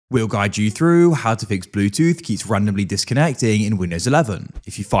We'll guide you through how to fix Bluetooth keeps randomly disconnecting in Windows 11.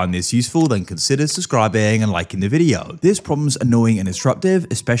 If you find this useful, then consider subscribing and liking the video. This problem's annoying and disruptive,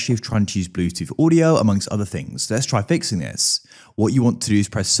 especially if trying to use Bluetooth audio amongst other things. Let's try fixing this. What you want to do is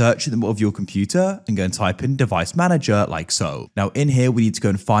press search at the bottom of your computer and go and type in device manager like so. Now in here, we need to go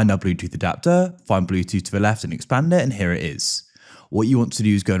and find our Bluetooth adapter, find Bluetooth to the left and expand it, and here it is. What you want to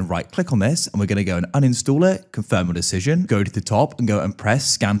do is go and right click on this, and we're going to go and uninstall it, confirm your decision, go to the top and go and press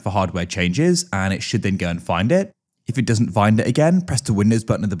scan for hardware changes, and it should then go and find it. If it doesn't find it again, press the Windows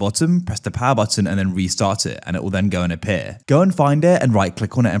button at the bottom, press the power button and then restart it, and it will then go and appear. Go and find it and right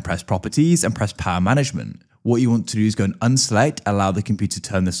click on it and press properties and press power management. What you want to do is go and unselect, allow the computer to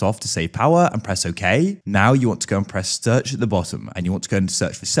turn this off to save power and press OK. Now you want to go and press search at the bottom and you want to go and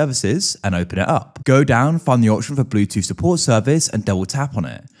search for services and open it up. Go down, find the option for Bluetooth support service and double tap on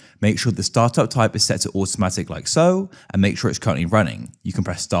it. Make sure the startup type is set to automatic like so and make sure it's currently running. You can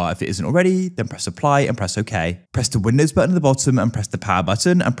press start if it isn't already, then press apply and press OK. Press the Windows button at the bottom and press the power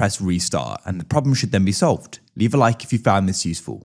button and press restart, and the problem should then be solved. Leave a like if you found this useful.